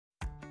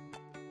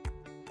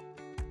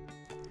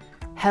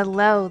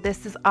Hello,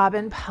 this is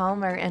Aubin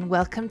Palmer, and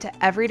welcome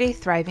to Everyday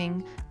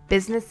Thriving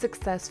Business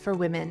Success for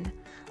Women.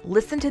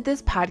 Listen to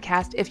this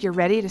podcast if you're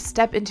ready to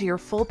step into your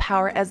full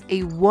power as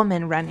a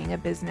woman running a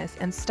business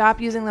and stop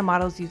using the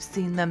models you've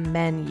seen the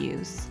men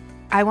use.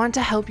 I want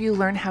to help you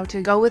learn how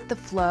to go with the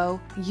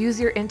flow, use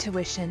your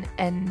intuition,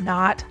 and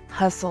not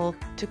hustle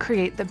to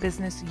create the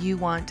business you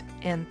want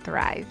and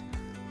thrive.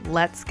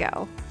 Let's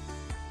go.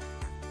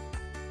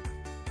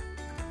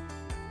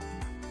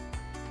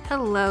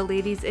 Hello,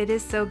 ladies. It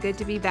is so good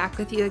to be back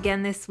with you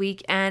again this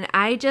week. And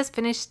I just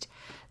finished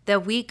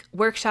the week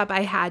workshop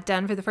I had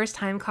done for the first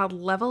time called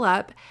Level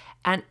Up.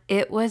 And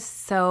it was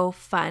so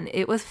fun.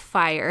 It was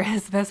fire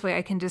is the best way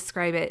I can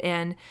describe it.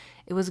 And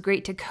it was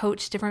great to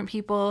coach different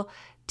people,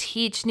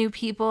 teach new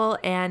people,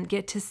 and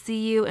get to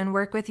see you and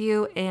work with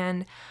you.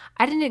 And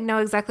I didn't know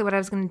exactly what I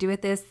was going to do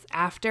with this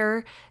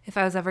after, if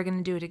I was ever going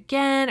to do it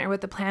again or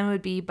what the plan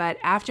would be. But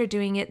after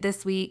doing it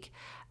this week,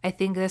 I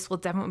think this will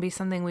definitely be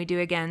something we do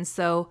again.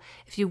 So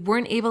if you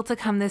weren't able to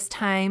come this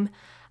time,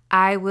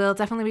 I will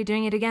definitely be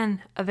doing it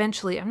again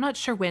eventually. I'm not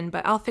sure when,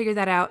 but I'll figure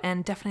that out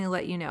and definitely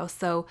let you know.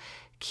 So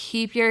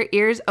keep your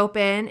ears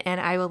open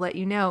and I will let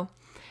you know.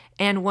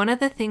 And one of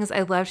the things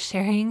I loved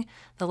sharing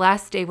the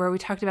last day where we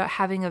talked about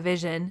having a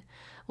vision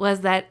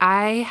was that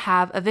I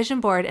have a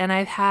vision board, and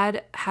I've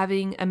had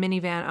having a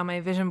minivan on my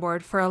vision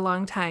board for a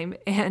long time.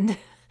 And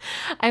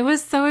I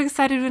was so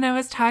excited when I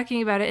was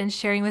talking about it and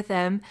sharing with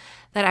them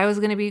that I was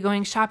going to be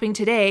going shopping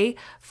today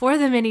for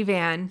the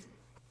minivan.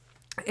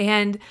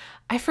 And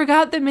I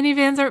forgot that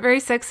minivans aren't very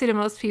sexy to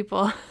most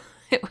people.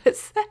 It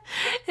was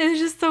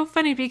just so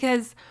funny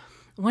because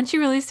once you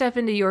really step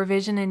into your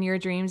vision and your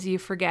dreams, you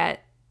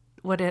forget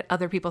what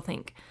other people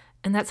think.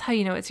 And that's how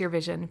you know it's your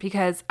vision,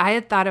 because I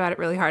had thought about it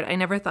really hard. I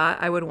never thought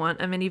I would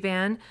want a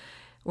minivan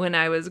when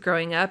I was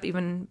growing up,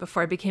 even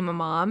before I became a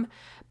mom.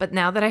 But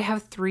now that I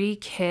have 3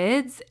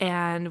 kids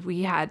and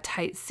we had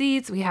tight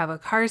seats, we have a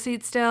car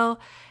seat still,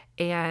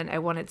 and I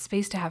wanted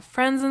space to have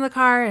friends in the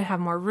car and have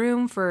more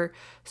room for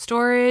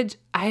storage,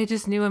 I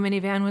just knew a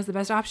minivan was the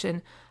best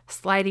option.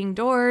 Sliding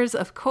doors,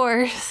 of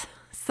course.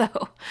 So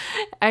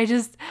I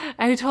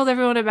told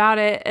everyone about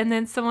it, and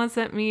then someone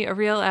sent me a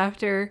reel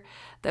after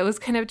that was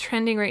kind of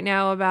trending right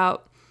now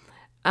about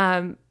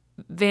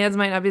vans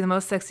might not be the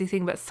most sexy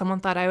thing, but someone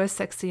thought I was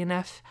sexy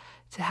enough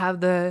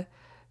to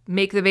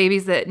make the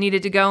babies that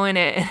needed to go in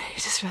it. And I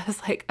just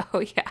was like, oh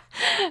yeah,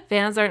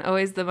 vans aren't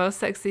always the most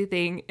sexy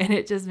thing. And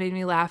it just made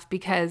me laugh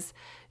because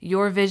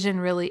your vision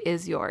really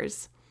is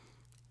yours.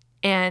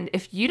 And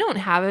if you don't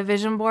have a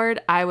vision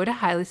board, I would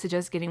highly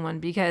suggest getting one,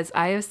 because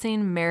I have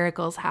seen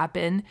miracles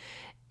happen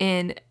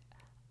in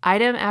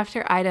item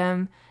after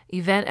item,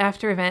 event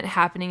after event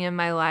happening in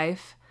my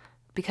life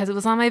because it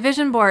was on my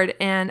vision board,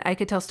 and I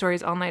could tell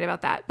stories all night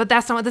about that. But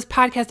that's not what this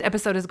podcast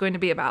episode is going to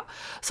be about.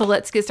 So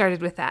let's get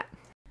started with that.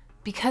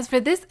 Because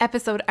for this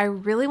episode, I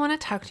really want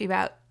to talk to you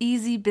about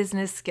easy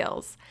business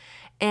skills.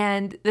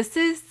 And this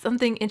is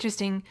something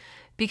interesting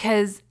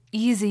because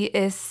easy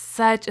is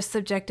such a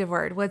subjective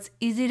word. What's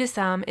easy to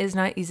some is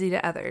not easy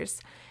to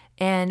others.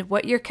 And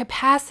what your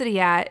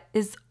capacity at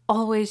is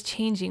always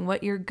changing.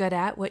 What you're good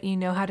at, what you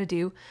know how to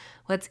do,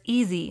 what's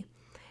easy.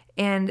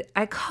 And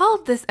I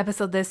called this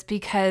episode this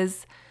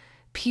because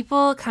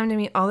people come to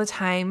me all the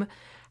time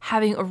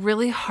having a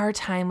really hard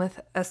time with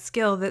a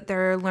skill that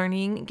they're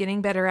learning,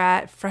 getting better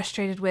at,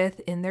 frustrated with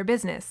in their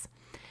business.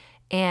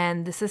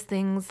 And this is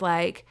things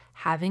like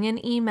having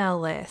an email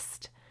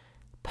list,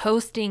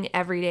 posting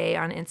every day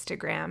on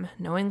Instagram,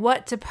 knowing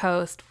what to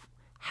post,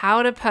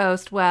 how to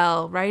post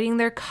well, writing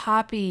their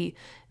copy,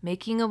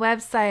 making a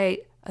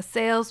website, a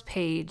sales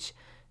page,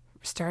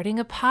 starting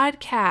a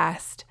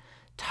podcast,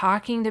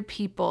 talking to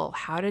people,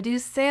 how to do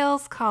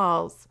sales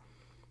calls.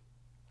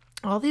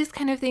 All these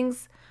kind of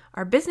things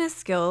are business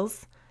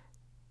skills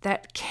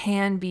that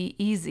can be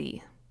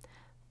easy,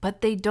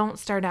 but they don't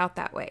start out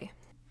that way.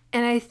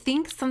 And I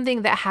think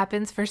something that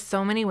happens for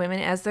so many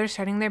women as they're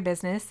starting their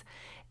business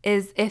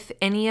is if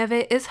any of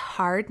it is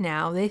hard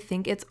now, they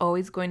think it's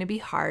always going to be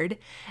hard.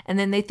 And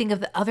then they think of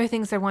the other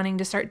things they're wanting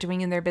to start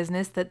doing in their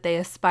business that they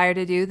aspire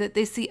to do, that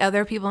they see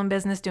other people in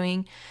business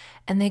doing,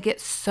 and they get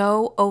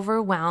so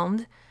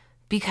overwhelmed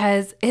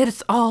because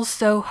it's all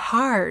so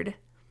hard.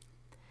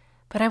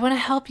 But I want to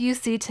help you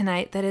see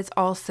tonight that it's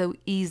also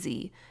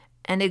easy,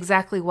 and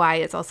exactly why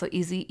it's also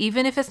easy.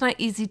 Even if it's not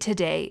easy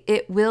today,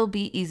 it will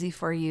be easy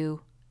for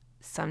you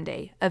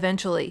someday,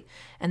 eventually.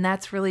 And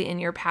that's really in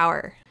your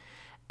power.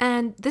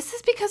 And this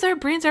is because our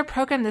brains are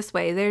programmed this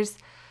way.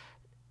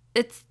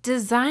 It's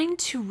designed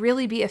to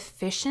really be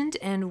efficient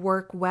and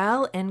work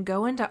well and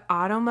go into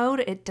auto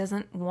mode. It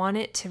doesn't want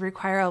it to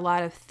require a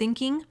lot of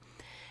thinking.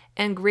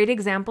 And great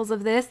examples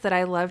of this that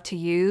I love to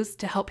use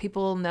to help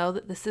people know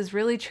that this is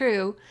really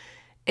true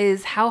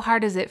is, how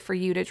hard is it for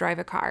you to drive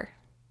a car?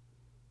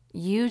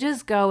 You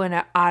just go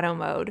into auto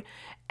mode.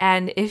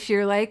 And if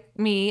you're like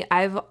me,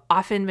 I've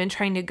often been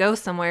trying to go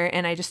somewhere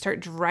and I just start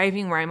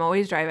driving where I'm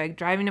always driving. I'm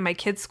driving to my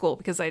kids' school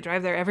because I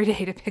drive there every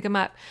day to pick them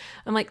up.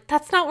 I'm like,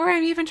 that's not where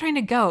I'm even trying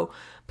to go.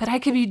 But I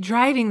could be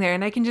driving there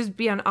and I can just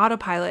be on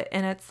autopilot.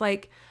 And it's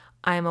like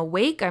I'm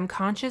awake, I'm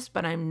conscious,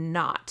 but I'm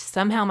not.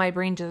 Somehow my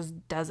brain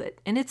just does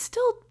it. And it's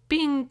still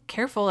being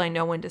careful. I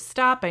know when to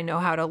stop. I know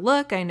how to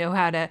look. I know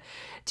how to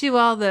do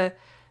all the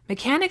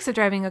mechanics of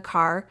driving a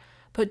car.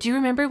 But do you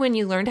remember when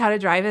you learned how to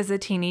drive as a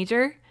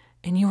teenager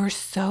and you were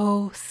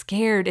so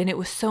scared and it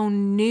was so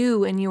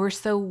new and you were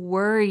so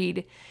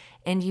worried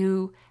and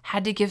you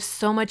had to give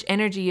so much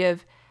energy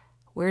of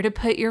where to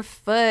put your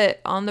foot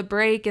on the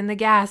brake and the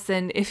gas.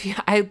 And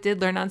I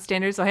did learn on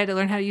standard, so I had to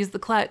learn how to use the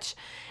clutch.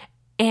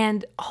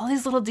 And all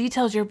these little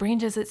details, your brain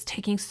it's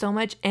taking so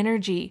much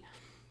energy.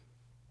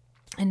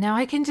 And now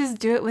I can just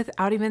do it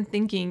without even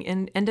thinking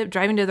and end up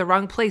driving to the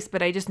wrong place,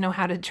 but I just know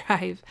how to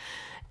drive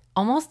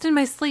almost in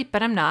my sleep,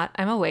 but I'm not.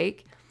 I'm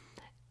awake.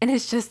 And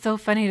it's just so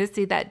funny to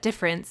see that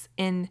difference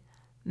in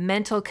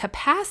mental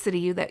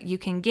capacity that you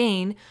can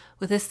gain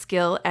with a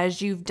skill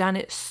as you've done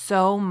it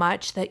so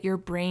much that your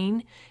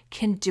brain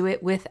can do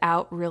it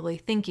without really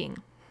thinking.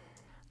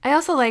 I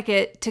also like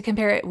it to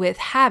compare it with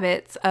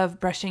habits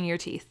of brushing your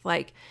teeth.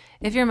 Like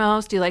if you're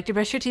most, you like to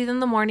brush your teeth in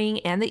the morning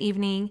and the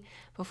evening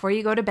before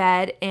you go to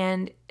bed.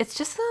 And it's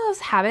just those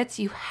habits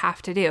you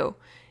have to do.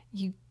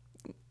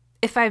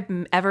 If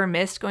I've ever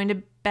missed going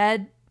to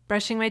bed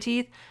brushing my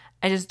teeth,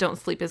 I just don't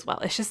sleep as well.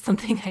 It's just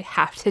something I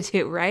have to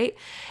do, right?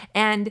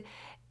 And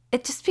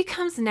it just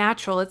becomes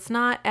natural. It's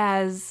not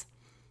as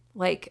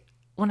like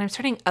when I'm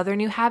starting other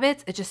new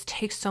habits, it just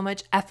takes so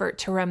much effort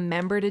to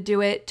remember to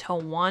do it, to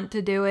want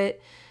to do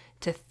it,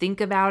 to think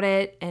about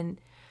it. And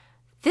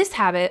this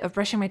habit of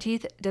brushing my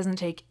teeth doesn't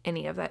take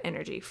any of that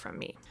energy from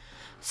me.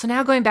 So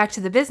now going back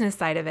to the business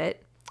side of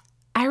it,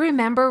 I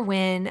remember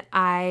when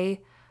I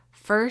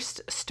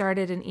first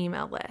started an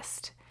email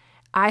list.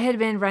 I had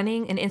been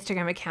running an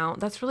Instagram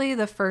account. That's really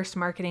the first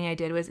marketing I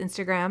did was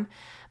Instagram.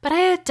 But I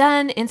had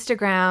done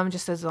Instagram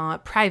just as a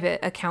private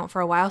account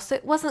for a while, so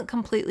it wasn't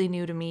completely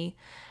new to me.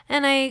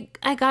 And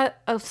I got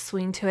a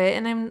swing to it,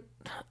 and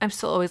I'm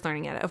still always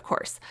learning at it, of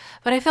course.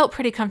 But I felt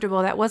pretty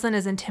comfortable. That wasn't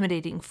as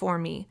intimidating for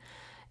me.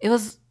 It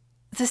was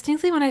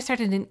distinctly when I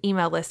started an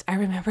email list, I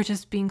remember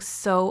just being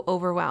so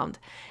overwhelmed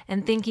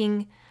and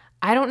thinking,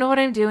 I don't know what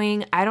I'm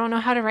doing. I don't know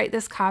how to write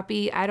this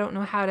copy. I don't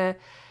know how to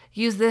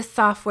use this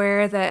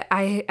software that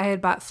I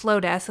had bought.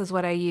 Flowdesk is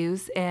what I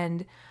use.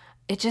 And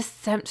it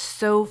just seemed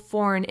so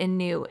foreign and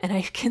new. And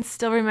I can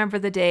still remember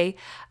the day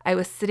I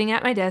was sitting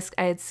at my desk.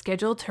 I had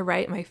scheduled to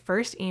write my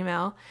first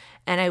email,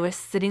 and I was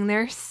sitting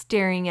there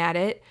staring at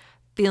it,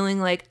 feeling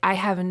like I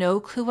have no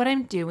clue what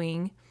I'm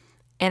doing.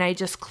 And I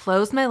just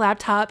closed my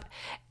laptop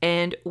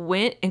and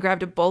went and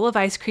grabbed a bowl of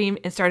ice cream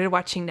and started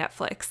watching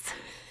Netflix.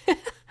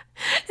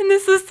 And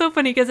this is so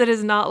funny because it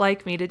is not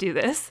like me to do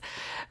this.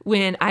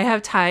 When I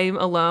have time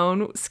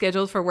alone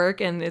scheduled for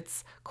work and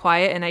it's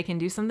quiet and I can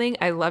do something,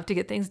 I love to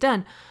get things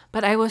done.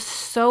 But I was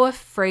so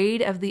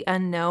afraid of the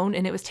unknown,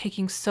 and it was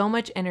taking so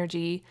much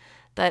energy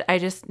that I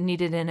just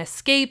needed an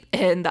escape,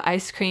 and the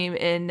ice cream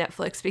and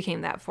Netflix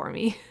became that for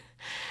me.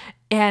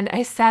 And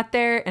I sat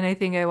there and I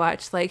think I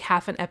watched like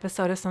half an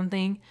episode of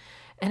something,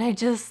 and I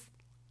just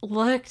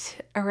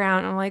looked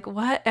around. I'm like,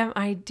 what am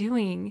I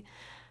doing?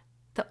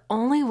 The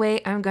only way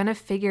I'm going to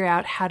figure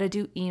out how to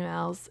do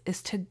emails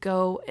is to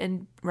go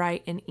and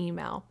write an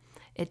email.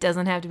 It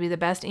doesn't have to be the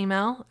best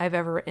email I've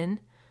ever written,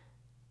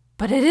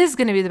 but it is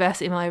going to be the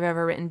best email I've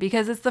ever written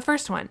because it's the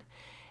first one.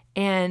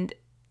 And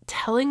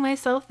telling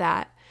myself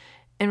that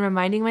and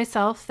reminding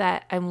myself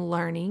that I'm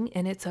learning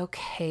and it's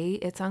okay,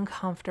 it's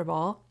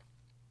uncomfortable.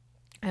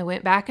 I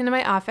went back into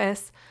my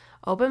office,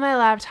 opened my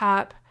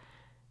laptop,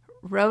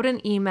 wrote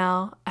an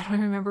email. I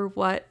don't remember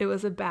what it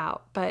was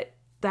about, but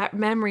that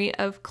memory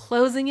of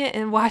closing it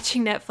and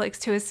watching Netflix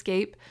to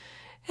escape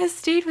has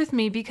stayed with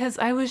me because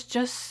I was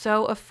just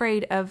so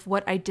afraid of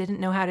what I didn't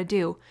know how to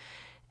do.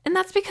 And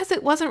that's because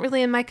it wasn't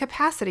really in my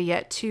capacity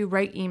yet to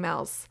write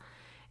emails.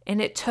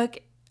 And it took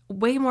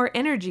way more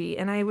energy.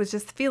 And I was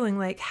just feeling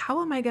like,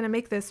 how am I going to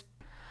make this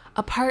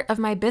a part of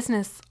my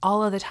business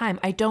all of the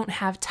time? I don't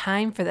have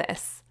time for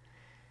this.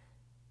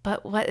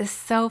 But what is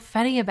so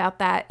funny about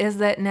that is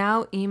that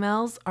now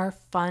emails are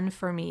fun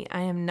for me.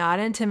 I am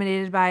not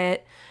intimidated by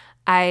it.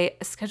 I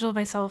scheduled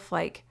myself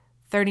like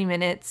 30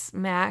 minutes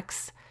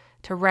max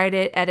to write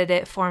it, edit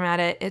it,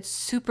 format it. It's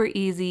super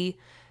easy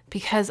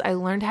because I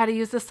learned how to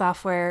use the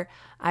software.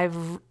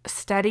 I've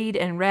studied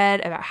and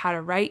read about how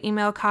to write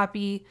email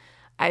copy.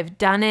 I've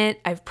done it.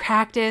 I've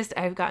practiced.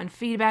 I've gotten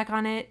feedback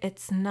on it.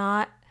 It's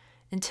not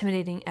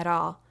intimidating at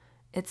all.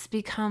 It's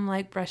become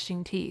like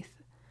brushing teeth.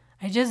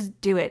 I just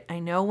do it. I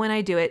know when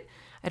I do it.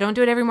 I don't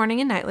do it every morning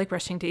and night like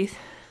brushing teeth.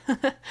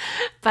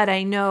 But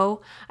I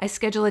know I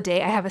schedule a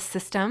day. I have a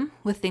system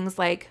with things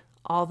like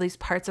all these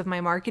parts of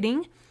my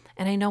marketing,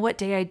 and I know what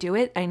day I do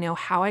it. I know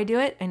how I do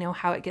it. I know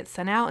how it gets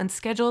sent out and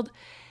scheduled.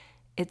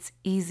 It's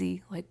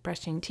easy like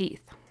brushing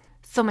teeth.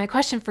 So my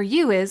question for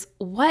you is,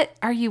 what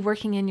are you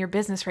working in your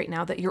business right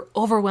now that you're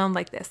overwhelmed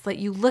like this? Like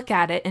you look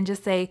at it and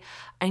just say,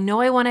 I know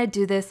I want to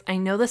do this. I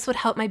know this would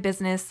help my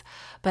business,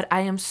 but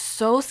I am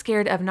so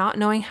scared of not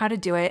knowing how to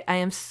do it. I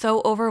am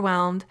so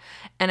overwhelmed,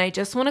 and I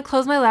just want to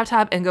close my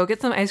laptop and go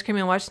get some ice cream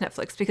and watch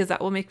Netflix because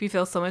that will make me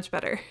feel so much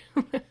better.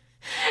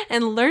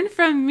 and learn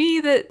from me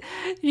that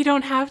you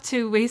don't have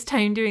to waste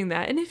time doing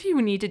that. And if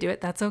you need to do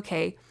it, that's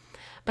okay.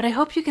 But I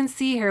hope you can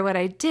see here what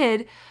I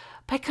did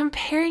by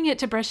comparing it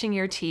to brushing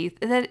your teeth,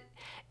 that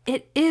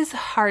it is a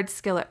hard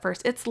skill at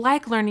first. It's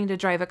like learning to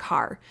drive a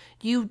car.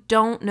 You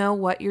don't know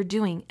what you're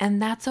doing,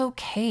 and that's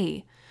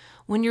okay.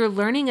 When you're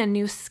learning a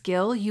new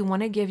skill, you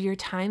want to give your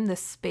time the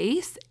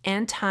space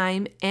and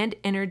time and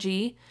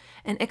energy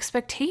and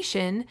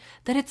expectation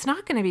that it's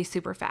not going to be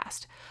super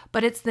fast,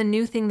 but it's the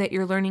new thing that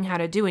you're learning how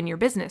to do in your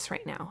business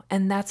right now.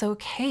 And that's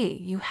okay.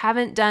 You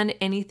haven't done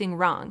anything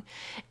wrong.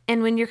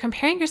 And when you're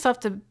comparing yourself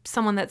to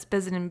someone that's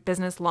been in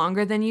business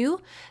longer than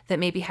you, that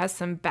maybe has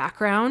some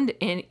background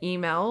in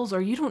emails, or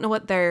you don't know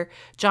what their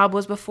job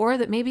was before,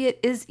 that maybe it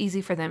is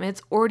easy for them.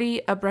 It's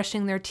already a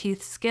brushing their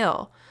teeth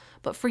skill.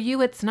 But for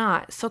you, it's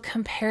not. So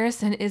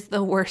comparison is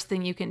the worst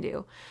thing you can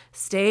do.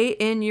 Stay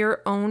in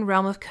your own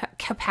realm of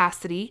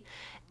capacity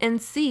and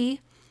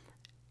see,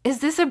 is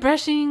this a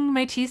brushing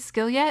my teeth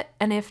skill yet?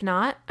 And if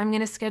not, I'm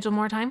going to schedule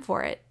more time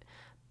for it.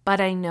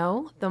 But I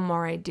know the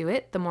more I do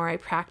it, the more I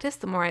practice,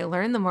 the more I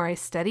learn, the more I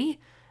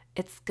study,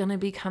 it's going to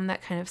become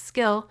that kind of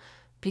skill,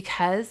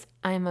 because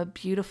I'm a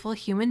beautiful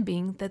human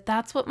being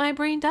that's what my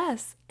brain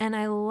does. And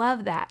I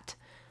love that.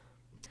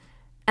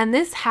 And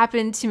this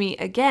happened to me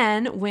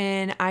again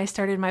when I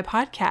started my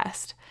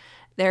podcast.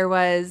 There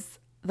was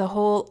the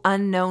whole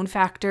unknown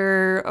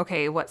factor.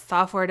 Okay, what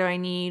software do I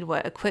need?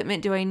 What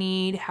equipment do I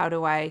need? How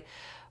do I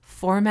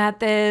format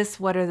this?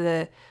 What are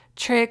the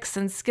tricks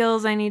and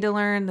skills I need to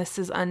learn? This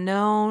is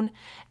unknown.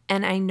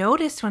 And I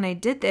noticed when I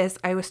did this,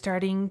 I was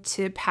starting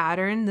to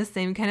pattern the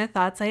same kind of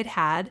thoughts I'd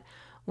had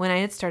when I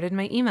had started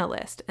my email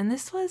list. And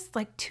this was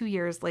like 2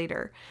 years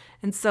later.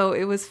 And so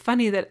it was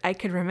funny that I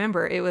could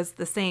remember it was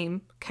the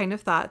same kind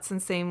of thoughts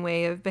and same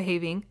way of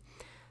behaving.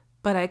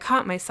 But I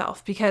caught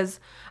myself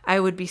because I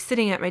would be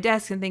sitting at my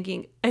desk and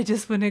thinking, I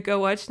just want to go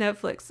watch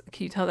Netflix.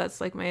 Can you tell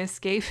that's like my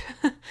escape?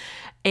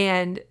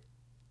 And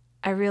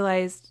I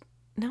realized,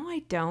 no,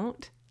 I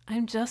don't.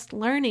 I'm just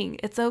learning.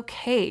 It's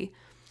okay.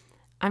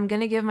 I'm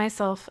going to give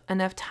myself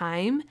enough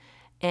time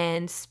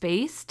and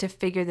space to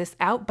figure this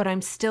out, but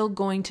I'm still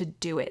going to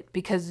do it,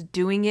 because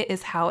doing it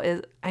is how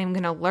I'm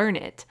going to learn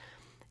it.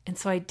 And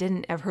so I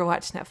didn't ever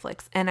watch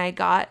Netflix, and I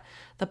got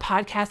the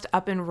podcast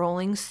up and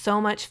rolling so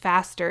much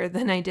faster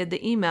than I did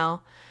the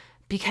email,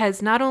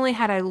 because not only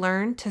had I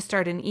learned to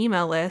start an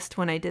email list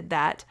when I did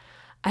that,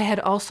 I had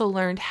also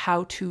learned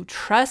how to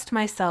trust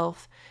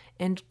myself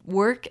and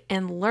work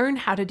and learn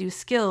how to do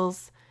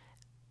skills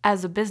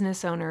as a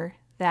business owner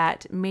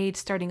that made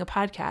starting a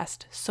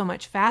podcast so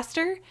much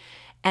faster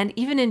and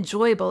even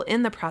enjoyable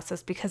in the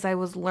process, because I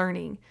was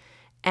learning,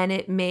 and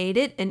it made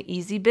it an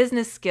easy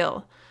business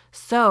skill.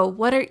 So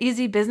what are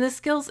easy business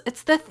skills?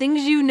 It's the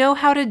things you know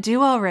how to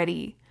do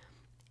already.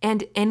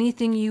 And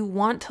anything you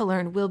want to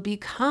learn will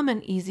become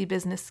an easy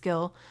business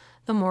skill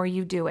the more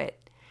you do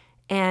it.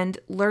 And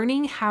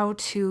learning how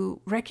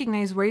to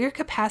recognize where your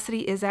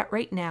capacity is at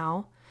right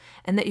now,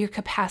 and that your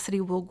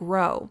capacity will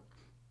grow.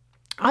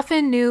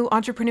 Often new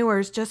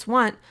entrepreneurs just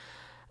want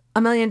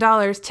 $1 million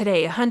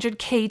today,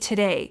 100K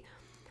today,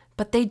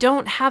 but they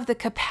don't have the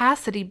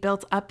capacity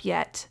built up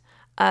yet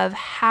of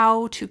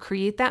how to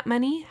create that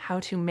money, how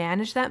to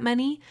manage that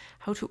money,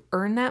 how to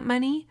earn that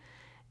money.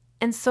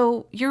 And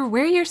so you're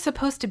where you're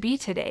supposed to be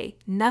today.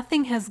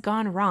 Nothing has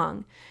gone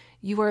wrong.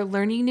 You are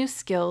learning new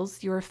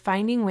skills. You are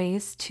finding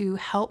ways to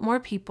help more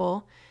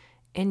people.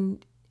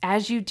 And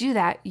as you do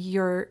that,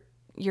 you're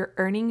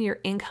earning, your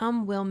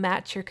income will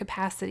match your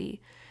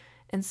capacity.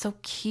 And so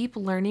keep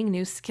learning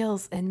new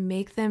skills and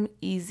make them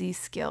easy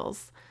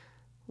skills.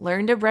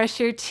 Learn to brush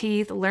your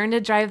teeth, learn to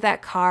drive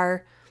that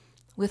car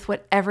with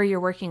whatever you're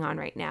working on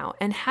right now,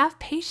 and have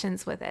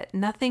patience with it.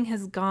 Nothing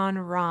has gone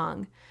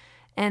wrong.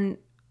 And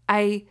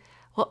I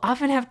will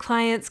often have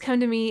clients come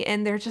to me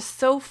and they're just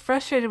so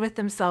frustrated with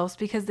themselves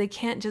because they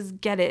can't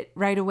just get it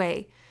right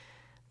away.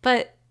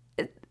 But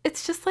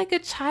it's just like a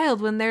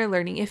child when they're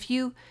learning. If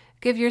you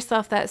give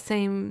yourself that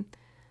same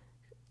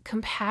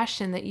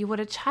compassion that you would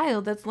a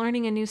child that's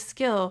learning a new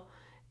skill,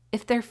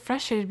 if they're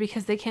frustrated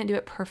because they can't do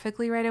it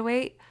perfectly right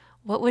away,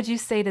 what would you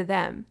say to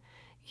them?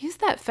 Use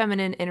that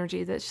feminine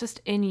energy that's just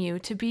in you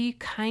to be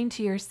kind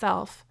to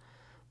yourself,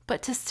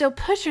 but to still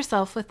push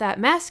yourself with that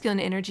masculine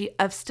energy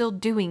of still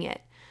doing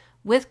it.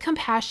 With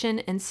compassion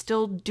and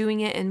still doing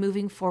it and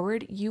moving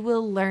forward, you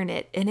will learn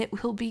it and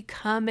it will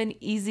become an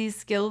easy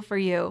skill for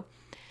you.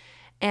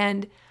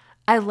 And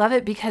I love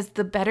it because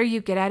the better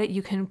you get at it,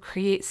 you can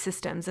create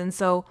systems. And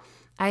so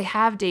I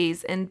have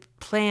days and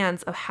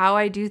plans of how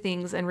I do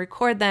things and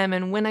record them,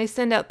 and when I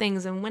send out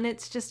things, and when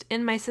it's just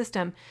in my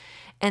system.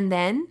 And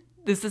then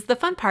this is the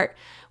fun part.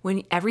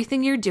 When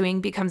everything you're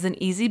doing becomes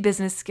an easy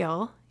business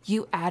skill,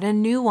 you add a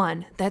new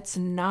one that's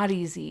not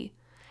easy.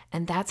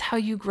 And that's how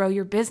you grow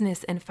your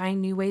business and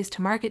find new ways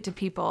to market to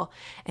people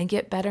and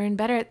get better and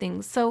better at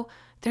things. So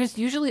there's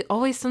usually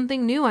always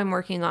something new I'm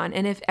working on.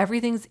 And if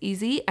everything's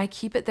easy, I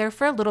keep it there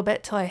for a little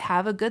bit till I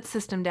have a good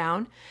system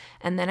down.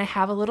 And then I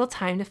have a little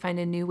time to find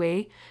a new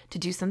way to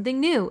do something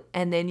new.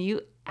 And then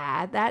you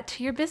add that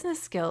to your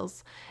business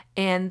skills.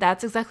 And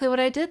that's exactly what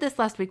I did this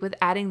last week with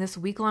adding this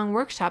week-long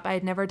workshop. I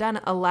had never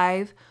done a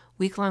live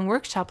week-long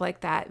workshop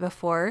like that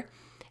before.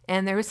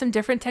 And there was some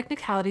different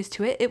technicalities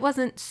to it. It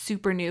wasn't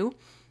super new,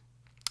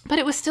 but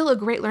it was still a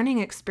great learning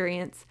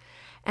experience.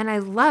 And I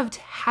loved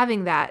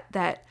having that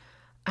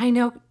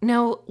I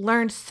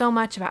learned so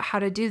much about how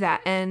to do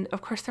that. And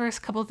of course, there was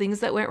a couple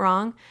things that went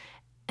wrong,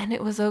 and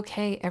it was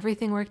okay.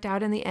 Everything worked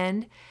out in the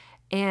end.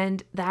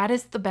 And that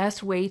is the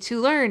best way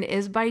to learn,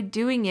 is by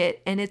doing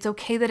it. And it's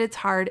okay that it's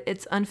hard.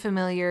 It's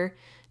unfamiliar.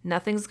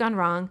 Nothing's gone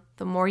wrong.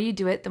 The more you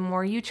do it, the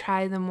more you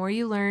try, the more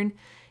you learn,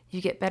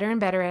 you get better and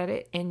better at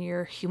it, and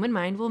your human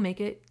mind will make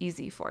it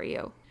easy for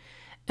you.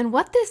 And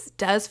what this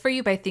does for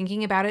you by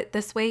thinking about it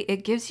this way,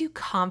 it gives you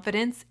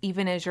confidence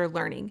even as you're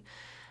learning.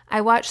 I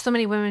watch so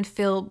many women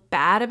feel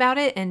bad about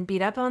it and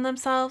beat up on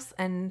themselves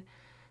and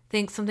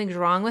think something's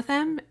wrong with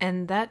them,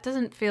 and that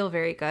doesn't feel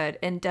very good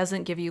and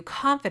doesn't give you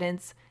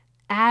confidence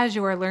as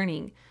you're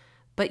learning.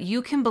 But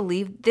you can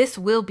believe this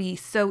will be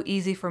so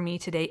easy for me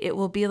today. It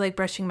will be like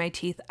brushing my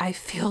teeth. I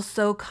feel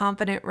so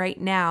confident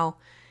right now,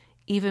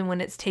 even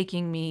when it's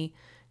taking me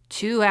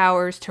 2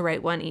 hours to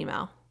write one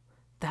email.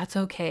 That's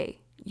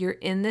okay. You're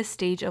in this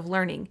stage of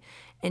learning,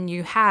 and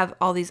you have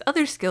all these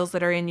other skills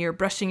that are in your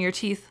brushing your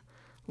teeth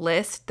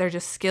list. They're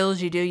just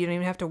skills you do. You don't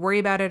even have to worry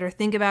about it or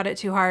think about it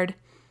too hard.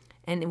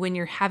 And when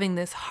you're having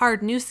this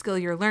hard new skill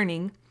you're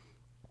learning,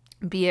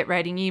 be it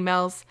writing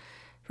emails,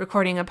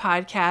 recording a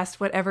podcast,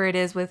 whatever it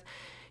is with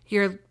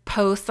your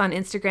posts on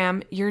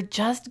Instagram, you're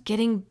just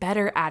getting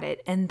better at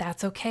it, and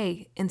that's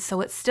okay. And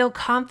so it's still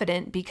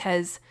confident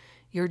because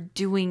you're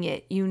doing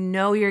it. You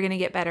know you're going to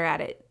get better at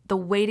it. The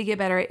way to get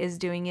better at it is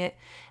doing it,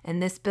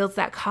 and this builds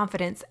that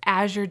confidence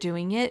as you're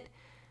doing it,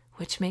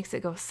 which makes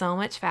it go so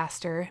much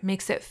faster,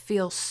 makes it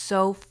feel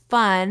so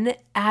fun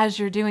as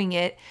you're doing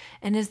it,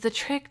 and is the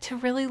trick to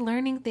really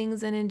learning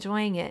things and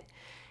enjoying it.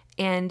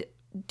 And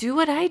do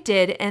what I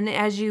did, and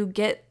as you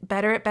get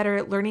better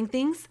at learning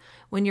things,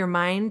 when your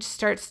mind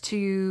starts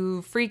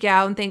to freak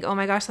out and think, oh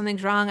my gosh,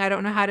 something's wrong, I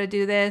don't know how to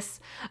do this,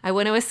 I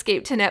want to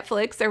escape to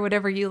Netflix or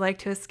whatever you like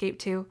to escape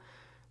to,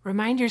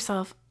 remind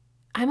yourself,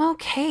 I'm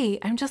okay,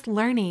 I'm just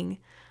learning.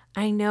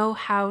 I know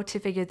how to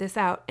figure this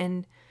out,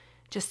 and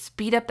just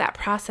speed up that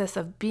process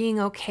of being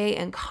okay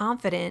and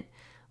confident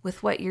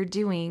with what you're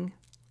doing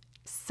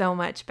so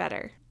much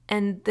better.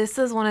 And this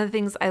is one of the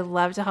things I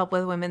love to help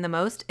with women the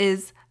most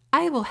is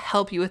I will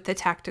help you with the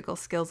tactical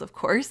skills, of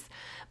course,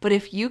 but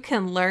if you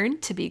can learn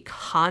to be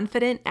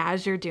confident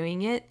as you're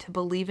doing it, to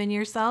believe in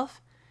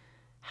yourself,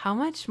 how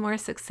much more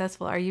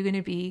successful are you going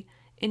to be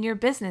in your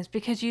business?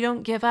 Because you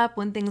don't give up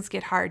when things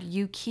get hard.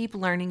 You keep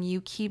learning, you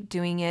keep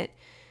doing it,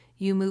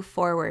 you move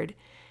forward.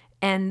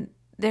 And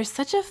there's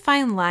such a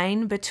fine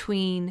line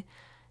between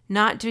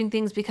not doing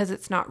things because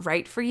it's not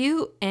right for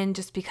you and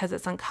just because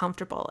it's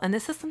uncomfortable. And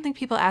this is something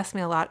people ask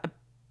me about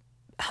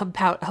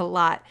a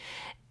lot,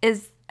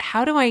 is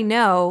how do I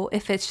know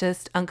if it's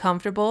just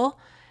uncomfortable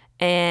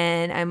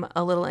and I'm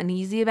a little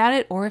uneasy about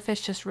it, or if it's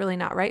just really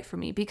not right for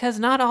me? Because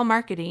not all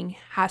marketing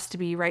has to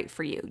be right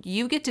for you.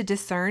 You get to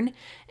discern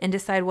and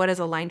decide what is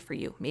aligned for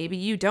you. Maybe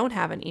you don't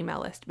have an email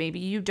list. Maybe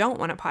you don't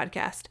want a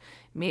podcast.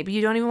 Maybe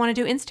you don't even want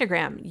to do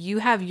Instagram. You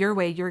have your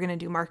way you're going to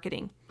do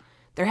marketing.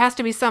 There has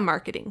to be some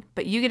marketing,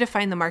 but you get to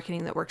find the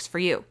marketing that works for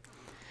you.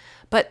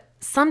 But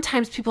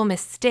sometimes people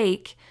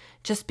mistake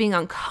just being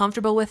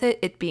uncomfortable with it,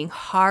 it being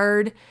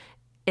hard,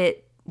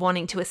 it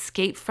wanting to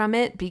escape from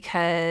it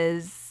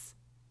because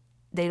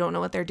they don't know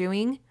what they're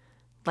doing,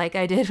 like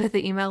I did with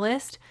the email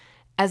list,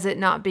 as it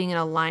not being in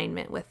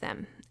alignment with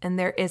them. And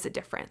there is a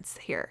difference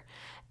here.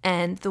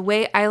 And the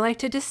way I like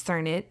to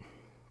discern it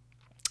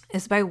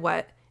is by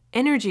what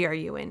energy are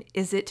you in?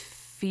 Is it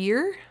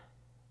fear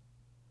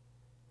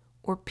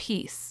or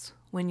peace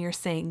when you're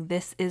saying,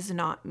 this is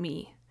not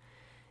me?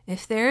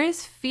 If there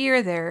is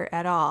fear there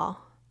at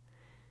all,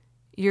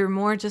 you're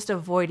more just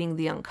avoiding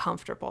the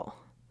uncomfortable.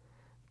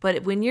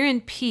 But when you're in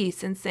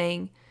peace and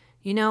saying,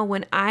 you know,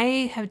 when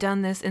I have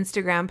done this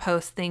Instagram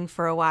post thing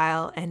for a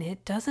while and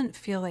it doesn't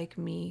feel like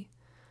me,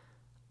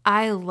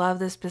 I love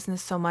this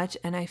business so much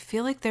and I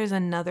feel like there's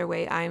another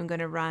way I'm going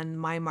to run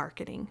my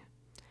marketing.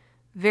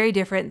 Very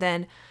different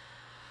than,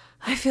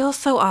 I feel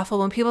so awful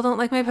when people don't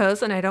like my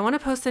posts and I don't want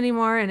to post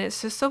anymore and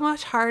it's just so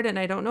much hard and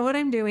I don't know what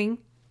I'm doing.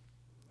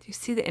 Do you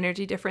see the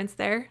energy difference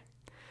there?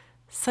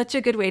 Such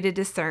a good way to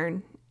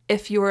discern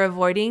if you are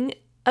avoiding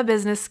a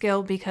business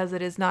skill because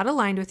it is not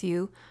aligned with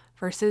you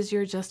versus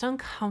you're just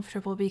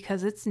uncomfortable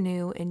because it's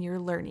new and you're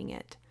learning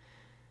it.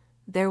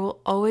 There will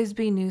always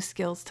be new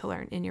skills to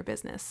learn in your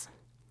business.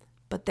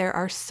 But there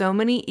are so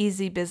many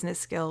easy business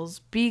skills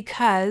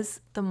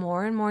because the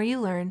more and more you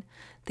learn,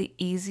 the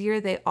easier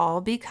they all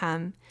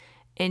become.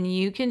 And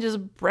you can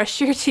just brush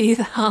your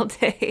teeth all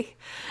day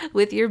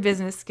with your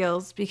business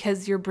skills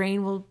because your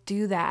brain will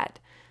do that.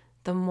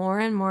 The more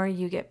and more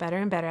you get better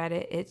and better at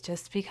it, it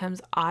just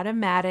becomes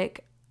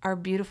automatic. Our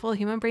beautiful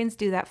human brains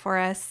do that for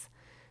us.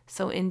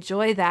 So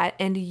enjoy that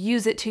and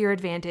use it to your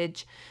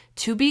advantage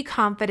to be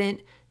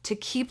confident, to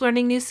keep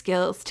learning new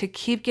skills, to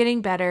keep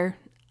getting better.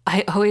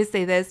 I always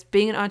say this,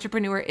 being an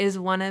entrepreneur is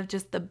one of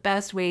just the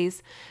best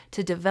ways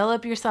to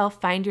develop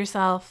yourself, find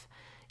yourself,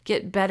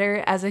 get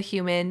better as a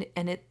human,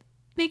 and it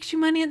makes you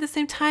money at the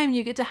same time.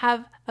 You get to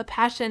have a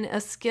passion, a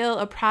skill,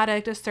 a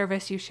product, a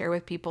service you share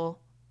with people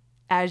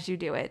as you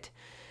do it.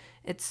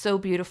 It's so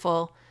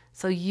beautiful.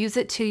 So use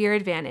it to your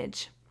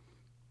advantage.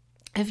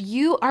 If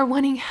you are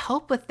wanting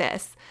help with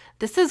this,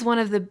 this is one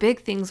of the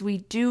big things we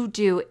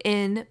do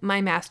in my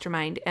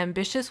mastermind,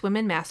 Ambitious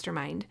Women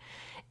Mastermind.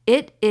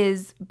 It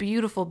is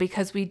beautiful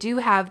because we do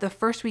have the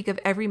first week of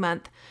every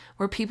month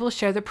where people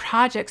share the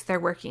projects they're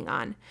working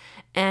on.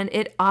 And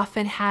it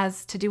often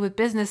has to do with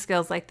business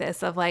skills like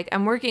this, of like,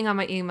 I'm working on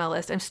my email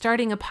list, I'm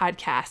starting a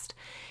podcast,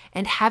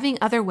 and having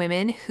other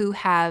women who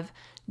have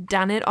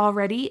done it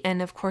already.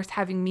 And of course,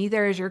 having me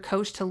there as your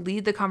coach to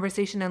lead the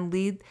conversation and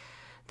lead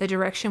the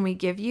direction we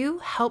give you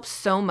helps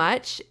so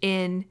much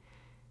in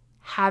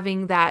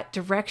having that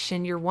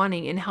direction you're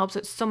wanting, and helps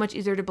it so much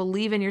easier to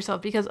believe in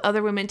yourself because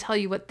other women tell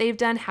you what they've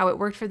done, how it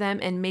worked for them,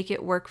 and make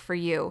it work for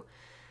you.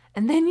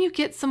 And then you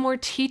get some more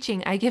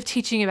teaching. I give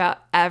teaching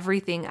about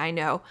everything I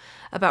know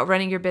about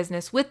running your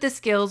business with the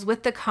skills,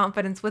 with the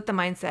confidence, with the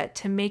mindset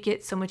to make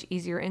it so much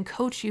easier, and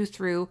coach you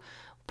through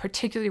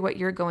particularly what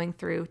you're going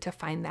through to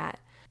find that.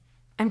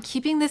 I'm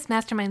keeping this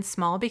mastermind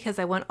small because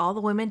I want all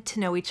the women to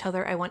know each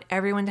other. I want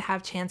everyone to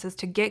have chances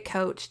to get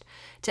coached,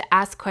 to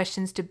ask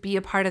questions, to be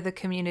a part of the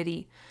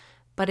community.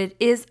 But it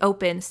is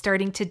open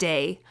starting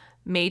today,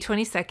 May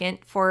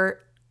 22nd, for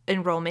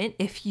enrollment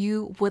if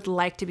you would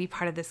like to be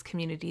part of this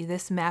community,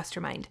 this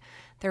mastermind.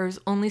 There's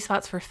only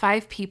spots for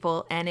 5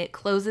 people and it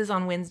closes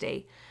on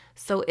Wednesday.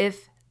 So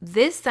if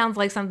this sounds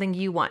like something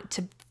you want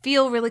to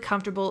feel really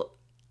comfortable,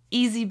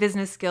 easy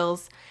business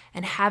skills,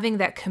 and having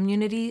that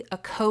community, a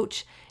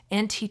coach,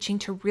 and teaching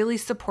to really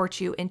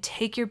support you and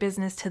take your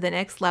business to the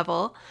next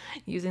level,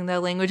 using the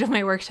language of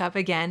my workshop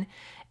again,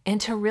 and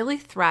to really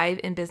thrive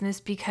in business,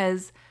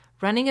 because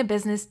running a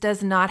business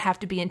does not have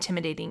to be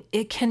intimidating.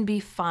 It can be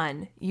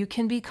fun. You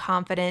can be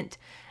confident,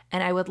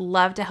 and I would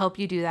love to help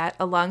you do that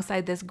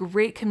alongside this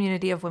great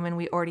community of women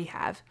we already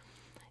have.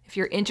 If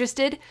you're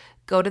interested,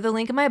 go to the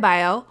link in my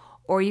bio,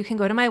 or you can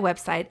go to my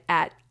website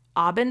at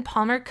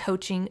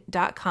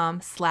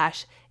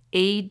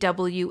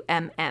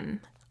aubynpalmercoaching.com/AWMM,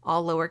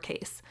 all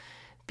lowercase,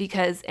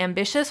 because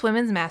Ambitious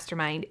Women's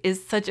Mastermind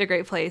is such a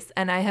great place,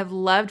 and I have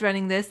loved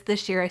running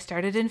this year. I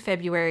started in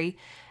February.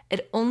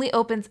 It only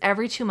opens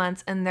every 2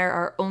 months, and there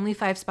are only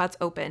 5 spots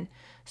open,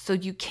 so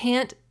you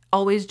can't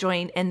always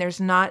join, and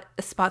there's not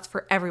spots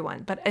for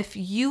everyone. But if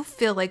you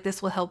feel like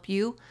this will help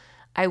you,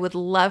 I would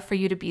love for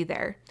you to be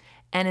there.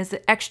 And as an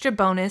extra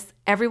bonus,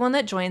 everyone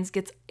that joins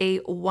gets a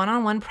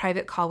one-on-one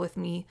private call with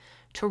me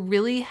to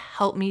really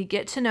help me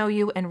get to know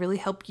you and really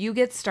help you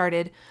get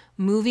started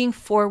moving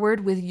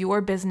forward with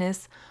your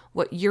business,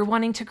 what you're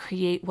wanting to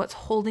create, what's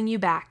holding you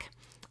back.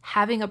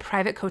 Having a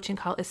private coaching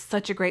call is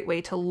such a great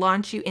way to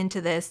launch you into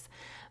this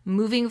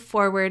moving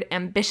forward,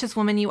 ambitious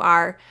woman you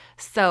are.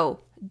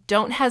 So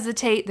don't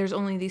hesitate. There's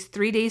only these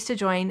 3 days to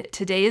join.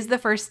 Today is the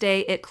first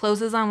day. It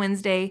closes on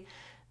Wednesday.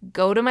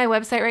 Go to my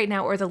website right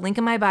now or the link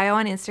in my bio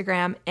on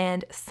Instagram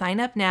and sign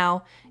up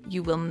now.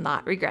 You will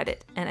not regret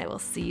it, and I will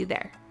see you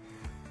there.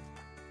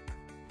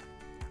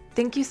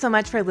 Thank you so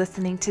much for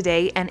listening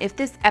today. And if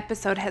this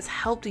episode has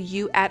helped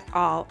you at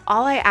all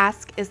I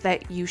ask is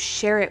that you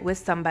share it with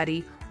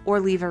somebody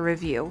or leave a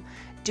review.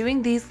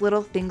 Doing these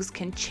little things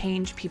can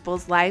change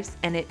people's lives,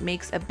 and it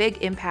makes a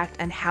big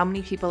impact on how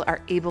many people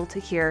are able to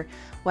hear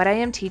what I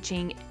am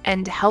teaching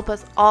and help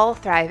us all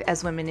thrive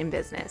as women in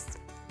business.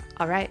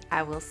 All right,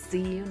 I will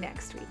see you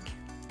next week.